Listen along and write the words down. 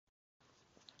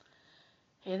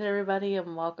Hey there, everybody,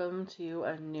 and welcome to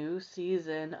a new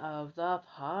season of the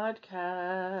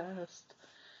podcast.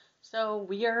 So,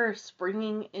 we are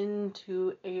springing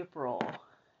into April.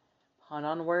 Pun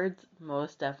on words,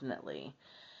 most definitely.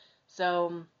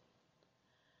 So,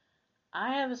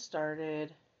 I have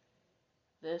started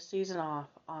this season off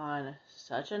on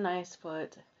such a nice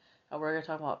foot. We're going to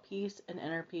talk about peace and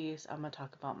inner peace. I'm going to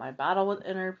talk about my battle with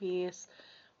inner peace,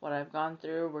 what I've gone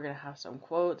through. We're going to have some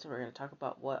quotes. We're going to talk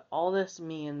about what all this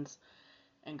means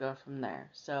and go from there.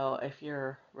 So if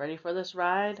you're ready for this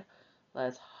ride,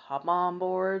 let's hop on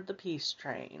board the peace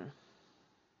train.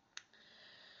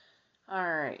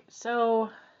 Alright,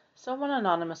 so someone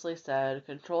anonymously said,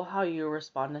 control how you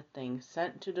respond to things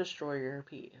sent to destroy your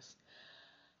peace.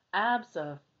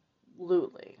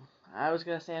 Absolutely. I was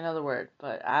going to say another word,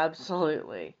 but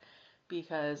absolutely.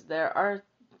 Because there are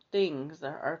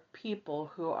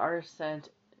people who are sent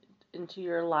into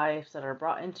your lives, that are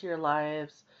brought into your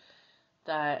lives,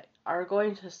 that are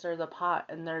going to stir the pot,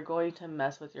 and they're going to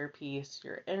mess with your peace,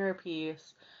 your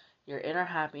inner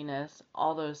happiness,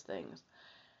 all those things.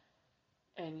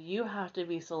 And you have to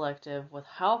be selective with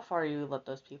how far you let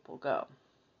those people go.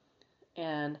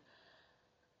 And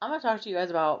I'm going to talk to you guys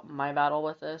about my battle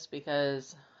with this,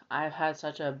 because I've had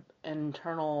such an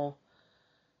internal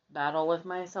battle with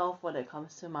myself when it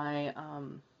comes to my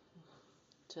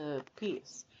to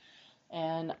peace.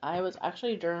 And I was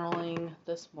actually journaling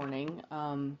this morning.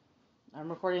 I'm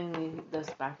recording this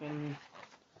back in,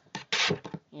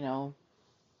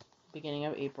 beginning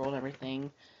of April and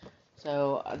everything.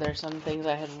 So there's some things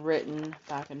I had written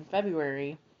back in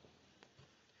February.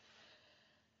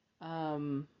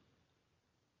 And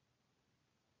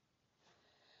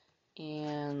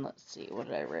let's see, what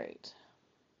did I write?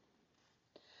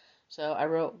 So I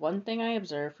wrote, one thing I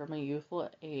observed from a youthful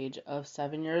age of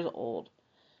 7 years old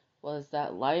was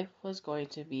that life was going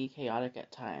to be chaotic at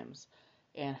times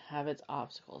and have its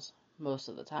obstacles most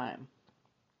of the time.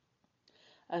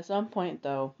 At some point,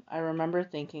 though, I remember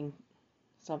thinking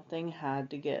something had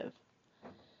to give.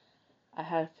 I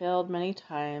had failed many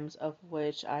times, of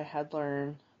which I had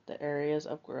learned the areas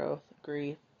of growth,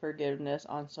 grief, forgiveness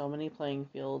on so many playing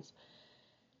fields,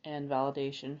 and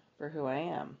validation for who I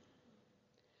am.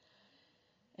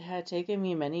 It had taken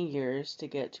me many years to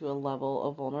get to a level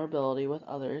of vulnerability with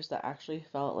others that actually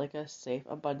felt like a safe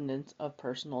abundance of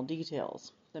personal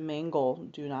details. The main goal: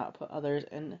 do not put others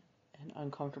in an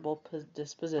uncomfortable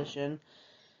disposition.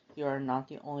 You are not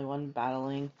the only one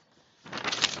battling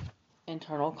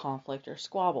internal conflict or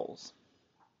squabbles.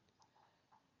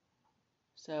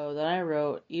 So then I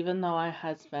wrote, even though I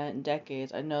had spent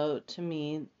decades, I know to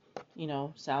me,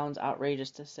 sounds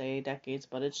outrageous to say decades,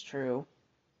 but it's true,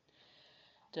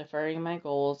 deferring my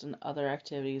goals and other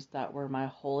activities that were my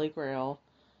holy grail,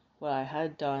 what I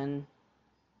had done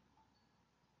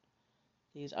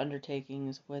these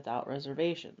undertakings without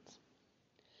reservations.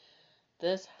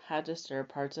 This had to stir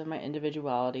parts of my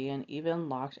individuality and even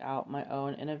locked out my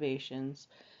own innovations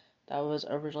that was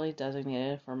originally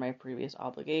designated for my previous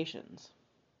obligations.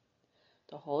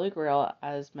 The Holy Grail,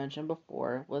 as mentioned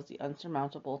before, was the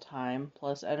unsurmountable time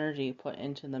plus energy put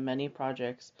into the many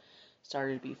projects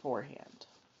started beforehand.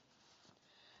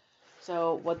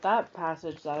 So, what that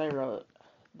passage that I wrote,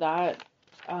 that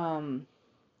that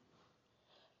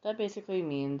basically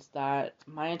means that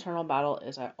my internal battle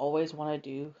is I always want to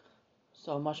do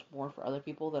so much more for other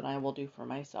people than I will do for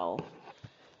myself.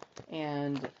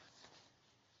 And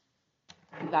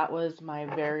that was my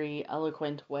very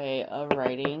eloquent way of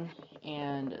writing,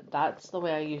 and that's the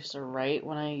way I used to write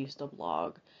when I used to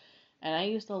blog. And I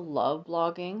used to love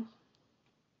blogging,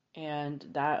 and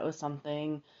that was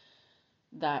something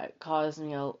that caused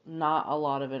me not a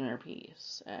lot of inner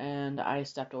peace. And I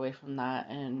stepped away from that,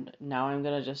 and now I'm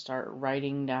going to just start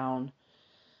writing down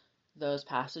those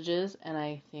passages, and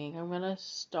I think I'm going to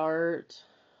start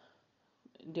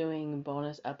doing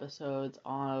bonus episodes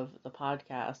of the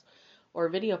podcast or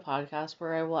video podcasts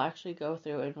where I will actually go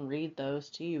through and read those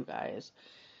to you guys,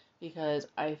 because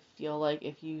I feel like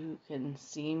if you can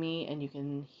see me and you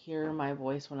can hear my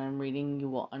voice when I'm reading, you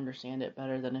will understand it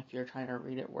better than if you're trying to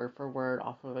read it word for word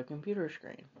off of a computer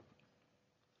screen.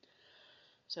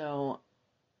 So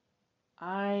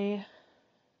I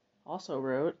also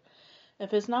wrote,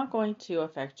 if it's not going to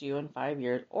affect you in 5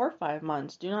 years or 5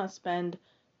 months, do not spend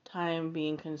time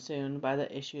being consumed by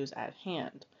the issues at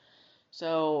hand.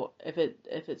 So if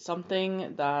it's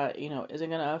something that, isn't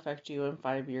going to affect you in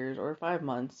 5 years or 5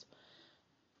 months,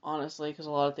 honestly, because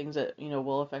a lot of things that,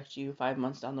 will affect you 5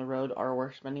 months down the road are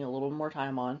worth spending a little more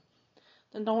time on,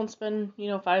 then don't spend,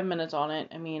 5 minutes on it.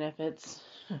 I mean, if it's,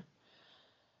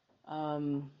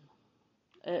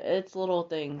 It's little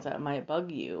things that might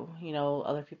bug you,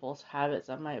 other people's habits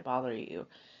that might bother you.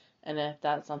 And if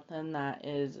that's something that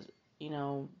is,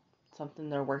 something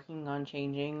they're working on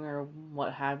changing or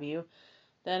what have you,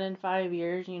 then in 5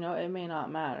 years, it may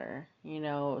not matter.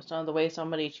 So the way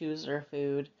somebody chooses their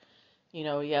food,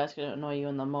 yeah, it's going to annoy you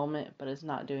in the moment, but it's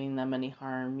not doing them any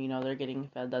harm. They're getting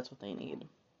fed, that's what they need,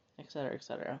 etc.,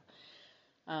 etc.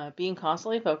 Being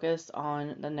constantly focused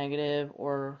on the negative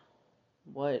or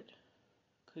what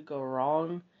could go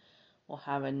wrong will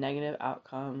have a negative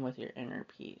outcome with your inner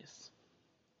peace.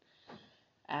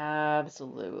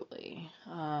 Absolutely.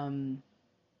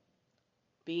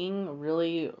 Being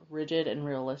really rigid and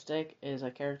realistic is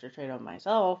a character trait of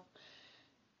myself,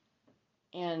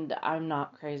 and I'm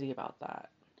not crazy about that.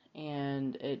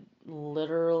 And it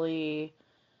literally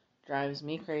drives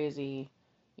me crazy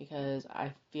because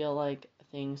I feel like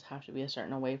things have to be a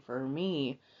certain way for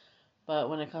me. But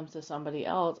when it comes to somebody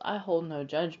else, I hold no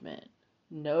judgment.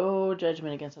 No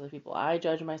judgment against other people. I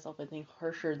judge myself, I think,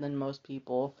 harsher than most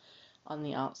people on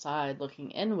the outside looking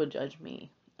in would judge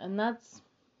me. And that's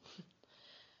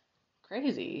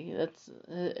crazy.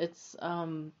 It's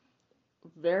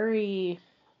very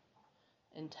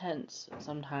intense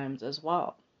sometimes as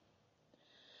well.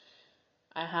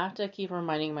 I have to keep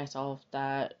reminding myself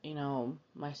that,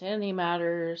 my sanity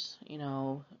matters,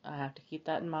 I have to keep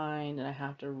that in mind, and I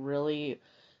have to really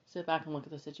sit back and look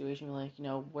at the situation and be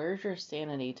like, where's your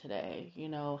sanity today?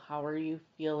 How are you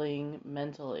feeling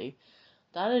mentally?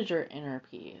 That is your inner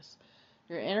peace.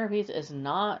 Your inner peace is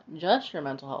not just your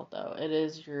mental health, though. It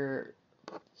is your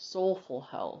soulful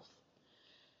health.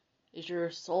 Is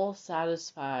your soul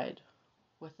satisfied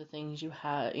with the things you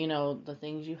have, the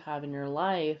things you have in your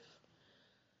life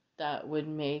that would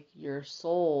make your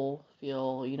soul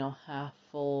feel, half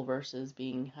full versus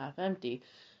being half empty,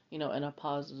 in a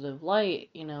positive light,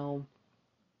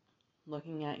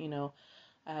 looking at,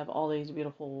 I have all these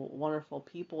beautiful, wonderful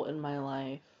people in my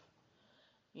life,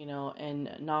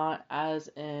 and not as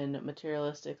in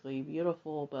materialistically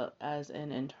beautiful, but as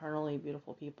in internally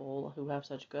beautiful people who have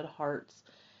such good hearts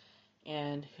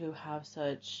and who have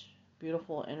such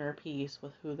beautiful inner peace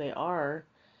with who they are,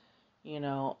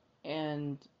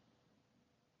 and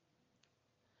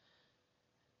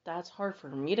that's hard for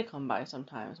me to come by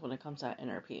sometimes when it comes to that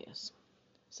inner peace.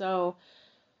 So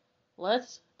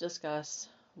let's discuss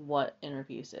what inner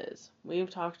peace is. We've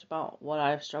talked about what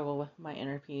I've struggled with my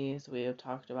inner peace. We have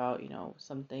talked about,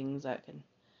 some things that can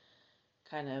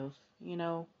kind of,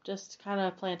 just kind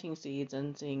of planting seeds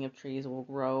and seeing if trees will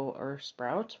grow or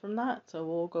sprout from that. So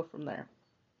we'll go from there.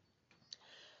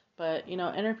 But,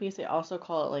 inner peace, they also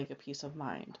call it like a peace of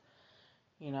mind,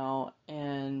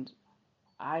 and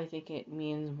I think it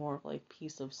means more of like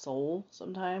peace of soul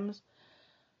sometimes.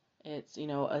 It's,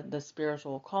 the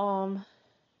spiritual calm,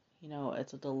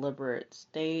 it's a deliberate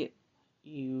state.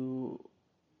 You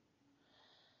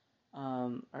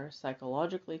are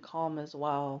psychologically calm as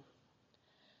well.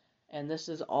 And this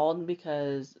is all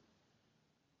because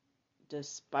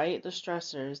despite the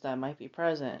stressors that might be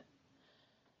present,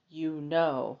 you're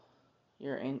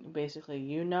in,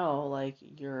 basically, like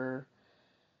you're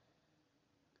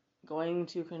going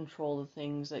to control the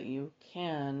things that you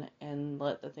can and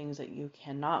let the things that you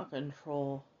cannot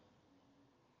control,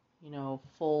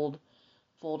 fold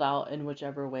out in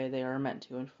whichever way they are meant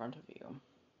to in front of you.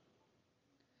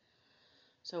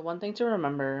 So one thing to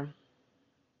remember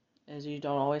is you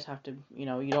don't always have to,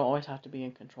 be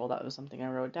in control. That was something I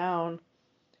wrote down.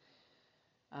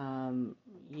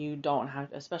 You don't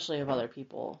have, especially of other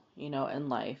people, in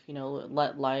life,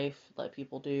 let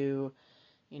people do,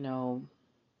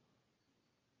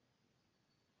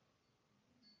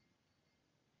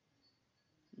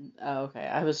 okay,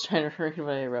 I was trying to read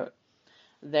what I wrote.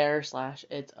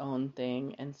 There/its own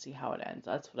thing and see how it ends.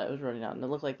 That's what I was writing down. It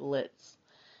looked like Lit's.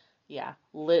 Yeah,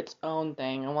 Lit's own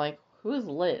thing. I'm like, who is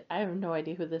Lit? I have no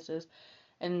idea who this is.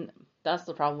 And that's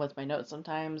the problem with my notes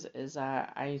sometimes, is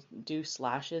that I do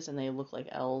slashes and they look like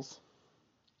L's.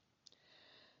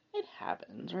 It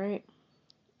happens, right?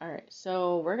 Alright,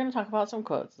 so we're going to talk about some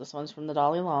quotes. This one's from the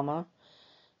Dalai Lama.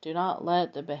 Do not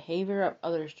let the behavior of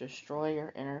others destroy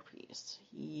your inner peace.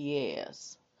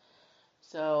 Yes.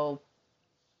 So,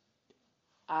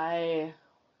 I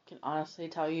can honestly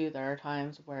tell you there are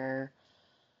times where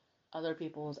other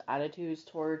people's attitudes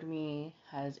toward me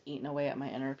has eaten away at my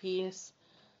inner peace.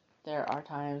 There are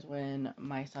times when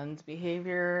my son's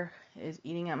behavior is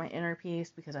eating at my inner peace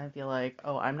because I feel like,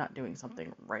 oh, I'm not doing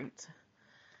something right.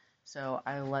 So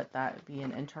I let that be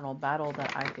an internal battle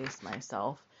that I face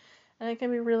myself. And it can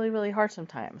be really, really hard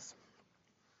sometimes.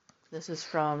 This is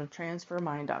from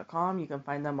transfermind.com. You can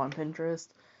find them on Pinterest.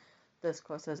 This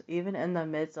quote says, "Even in the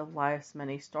midst of life's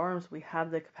many storms, we have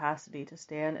the capacity to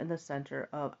stand in the center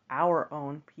of our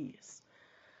own peace."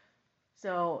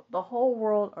 So the whole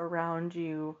world around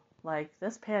you, like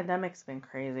this pandemic's been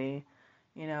crazy.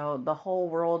 The whole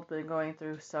world's been going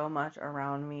through so much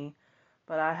around me,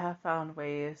 but I have found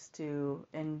ways to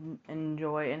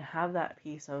enjoy and have that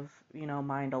peace of,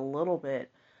 mind a little bit,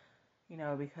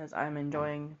 because I'm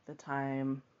enjoying the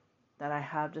time that I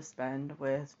have to spend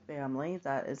with family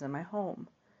that is in my home.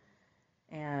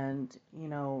 And,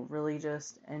 really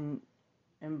just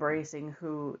embracing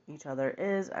who each other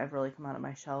is. I've really come out of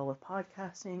my shell with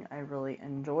podcasting. I really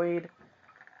enjoyed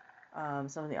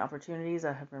some of the opportunities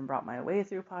that have been brought my way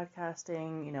through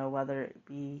podcasting, whether it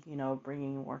be,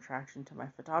 bringing more traction to my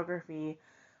photography,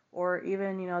 or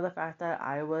even, the fact that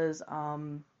I was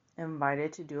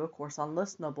invited to do a course on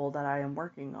Listenable that I am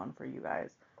working on for you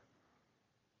guys.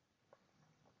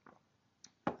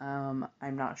 I'm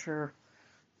not sure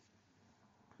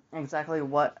exactly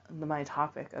what my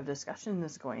topic of discussion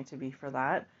is going to be for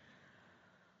that,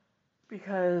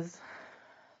 because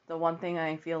the one thing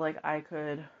I feel like I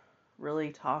could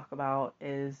really talk about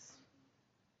is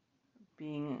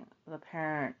being the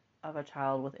parent of a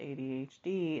child with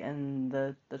ADHD and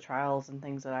the trials and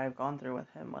things that I've gone through with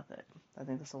him with it. I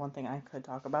think that's the one thing I could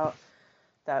talk about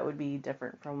that would be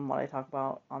different from what I talk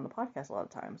about on the podcast a lot of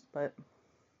times. But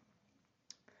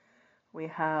we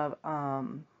have a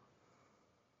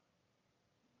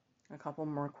couple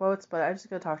more quotes, but I'm just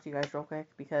going to talk to you guys real quick,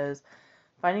 because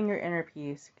finding your inner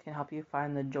peace can help you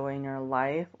find the joy in your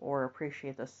life or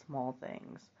appreciate the small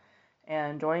things.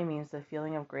 And joy means the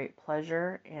feeling of great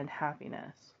pleasure and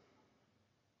happiness.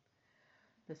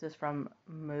 This is from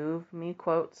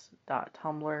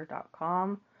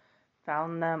movemequotes.tumblr.com.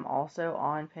 Found them also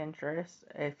on Pinterest.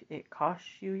 If it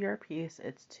costs you your peace,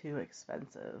 it's too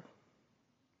expensive.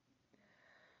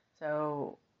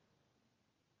 So,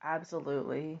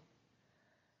 absolutely,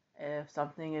 if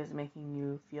something is making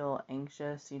you feel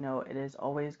anxious, it is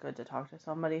always good to talk to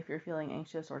somebody if you're feeling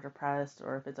anxious or depressed,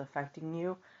 or if it's affecting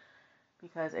you,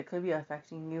 because it could be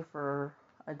affecting you for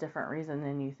a different reason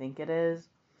than you think it is.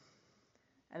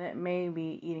 And it may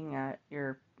be eating at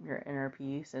your inner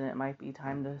peace, and it might be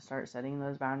time to start setting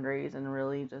those boundaries and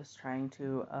really just trying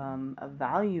to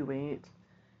evaluate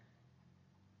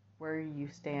where you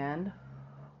stand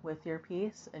with your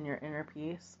peace and your inner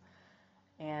peace,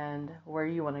 and where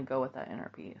you want to go with that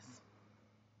inner peace.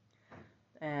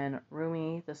 And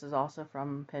Rumi, this is also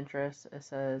from Pinterest, it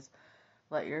says,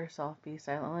 "Let yourself be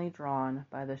silently drawn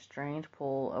by the strange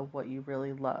pull of what you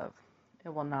really love. It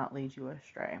will not lead you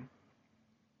astray."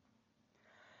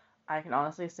 I can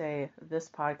honestly say this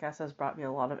podcast has brought me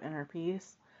a lot of inner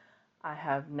peace. I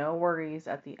have no worries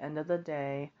at the end of the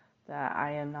day that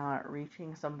I am not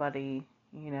reaching somebody.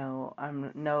 I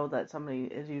know that somebody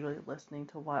is usually listening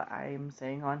to what I am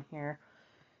saying on here,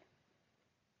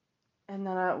 and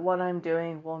that what I'm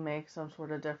doing will make some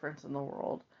sort of difference in the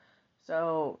world.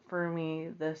 So for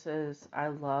me, I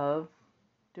love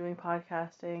doing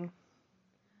podcasting,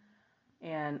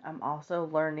 and I'm also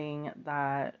learning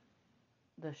that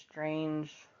the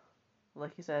strange,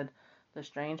 like you said, the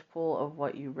strange pull of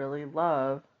what you really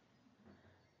love,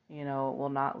 will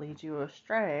not lead you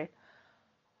astray.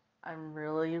 I'm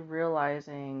really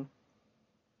realizing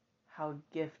how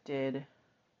gifted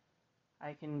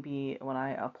I can be when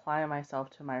I apply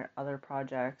myself to my other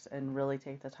projects and really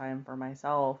take the time for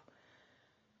myself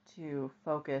to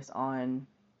focus on,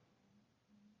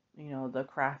 the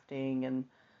crafting. And,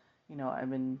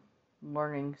 I've been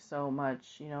learning so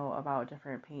much, about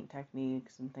different paint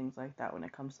techniques and things like that when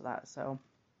it comes to that. So,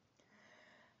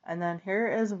 and then here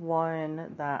is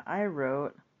one that I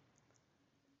wrote,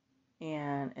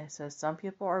 and it says, "Some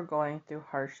people are going through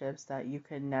hardships that you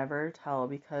could never tell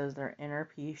because their inner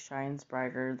peace shines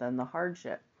brighter than the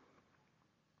hardship."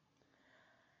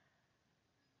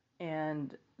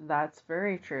 And that's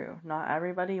very true. Not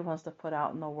everybody wants to put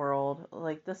out in the world.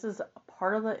 Like, this is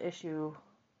part of the issue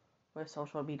with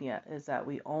social media, is that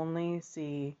we only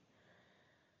see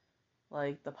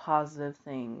like the positive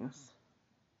things,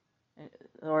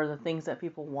 or the things that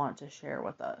people want to share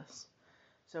with us.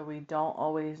 So we don't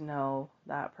always know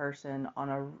that person on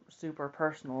a super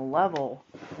personal level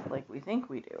like we think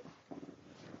we do.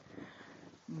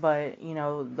 But,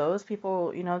 those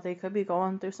people, they could be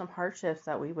going through some hardships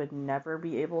that we would never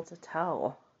be able to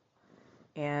tell.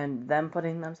 And them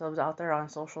putting themselves out there on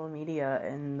social media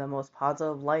in the most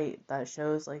positive light that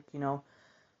shows, like, the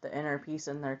inner peace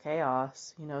in their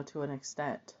chaos, to an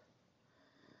extent.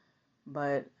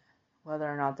 But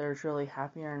whether or not they're truly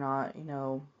happy or not,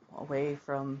 away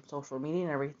from social media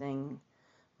and everything,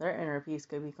 their inner peace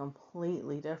could be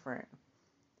completely different.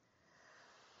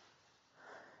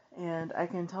 And I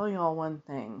can tell you all one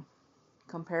thing.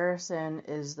 Comparison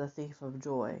is the thief of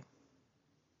joy.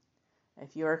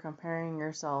 If you are comparing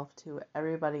yourself to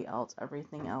everybody else,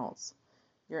 everything else,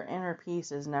 your inner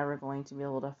peace is never going to be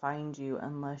able to find you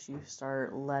unless you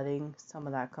start letting some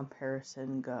of that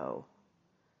comparison go.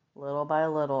 Little by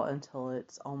little until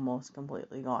it's almost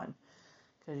completely gone.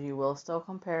 Because you will still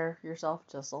compare yourself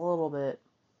just a little bit.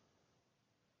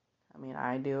 I mean,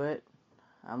 I do it.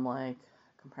 I'm like,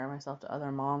 compare myself to other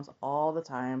moms all the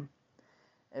time.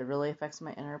 It really affects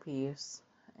my inner peace.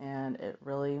 And it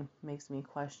really makes me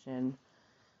question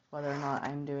whether or not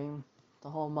I'm doing the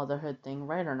whole motherhood thing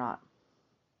right or not.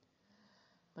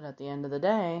 But at the end of the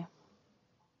day,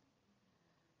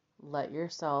 let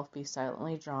yourself be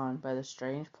silently drawn by the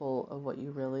strange pull of what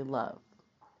you really love.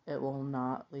 It will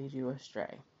not lead you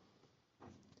astray.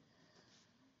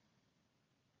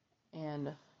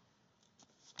 And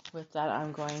with that,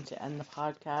 I'm going to end the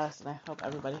podcast, and I hope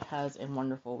everybody has a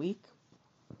wonderful week.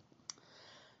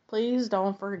 Please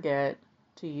don't forget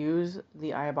to use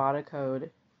the Ibotta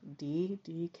code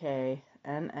DDKNMHU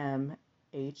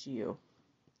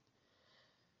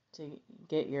to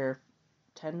get your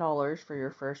 $10 for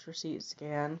your first receipt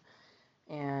scan.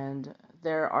 And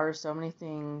there are so many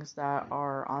things that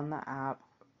are on the app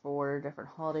for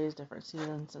different holidays, different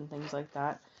seasons, and things like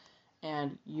that.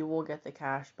 And you will get the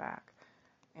cash back.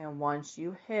 And once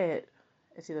you hit,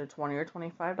 it's either $20 or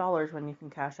 $25 when you can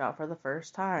cash out for the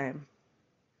first time,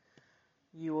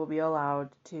 you will be allowed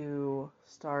to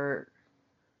start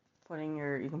putting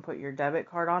you can put your debit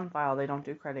card on file. They don't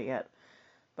do credit yet.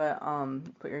 But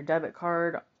put your debit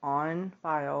card on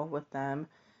file with them,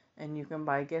 and you can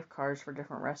buy gift cards for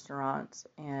different restaurants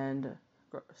and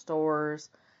stores,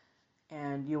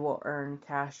 and you will earn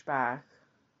cash back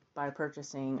by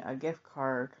purchasing a gift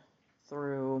card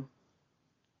through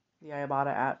the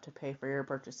Ibotta app to pay for your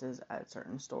purchases at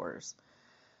certain stores.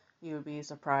 You would be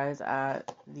surprised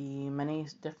at the many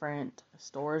different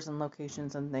stores and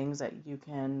locations and things that you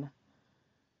can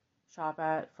shop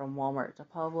at, from Walmart to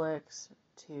Publix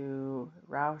to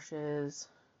Roush's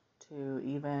to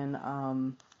even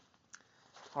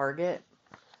Target.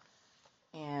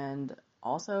 And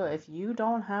also, if you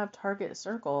don't have Target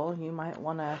Circle, you might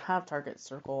want to have Target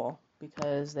Circle,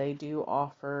 because they do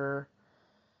offer,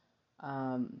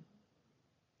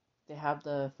 they have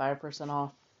the 5%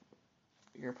 off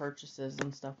your purchases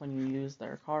and stuff when you use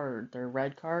their card, their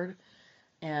red card.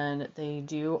 And they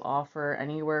do offer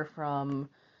anywhere from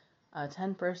a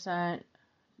 10%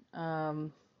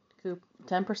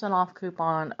 10% off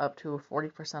coupon up to a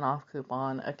 40% off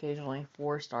coupon occasionally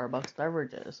for Starbucks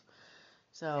beverages.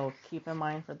 So keep in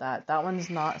mind for that. That one's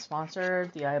not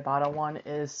sponsored. The Ibotta one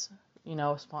is,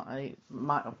 I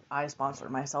sponsor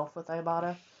myself with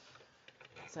Ibotta.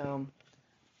 So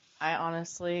I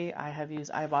have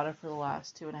used Ibotta for the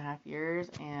last 2.5 years,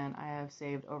 and I have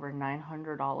saved over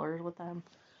 $900 with them,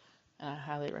 and I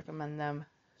highly recommend them.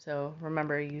 So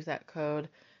remember, use that code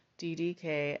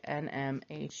DDKNMHU,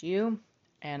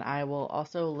 and I will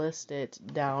also list it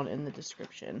down in the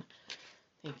description.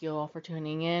 Thank you all for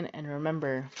tuning in, and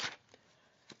remember,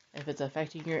 if it's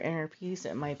affecting your inner peace,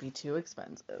 it might be too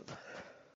expensive.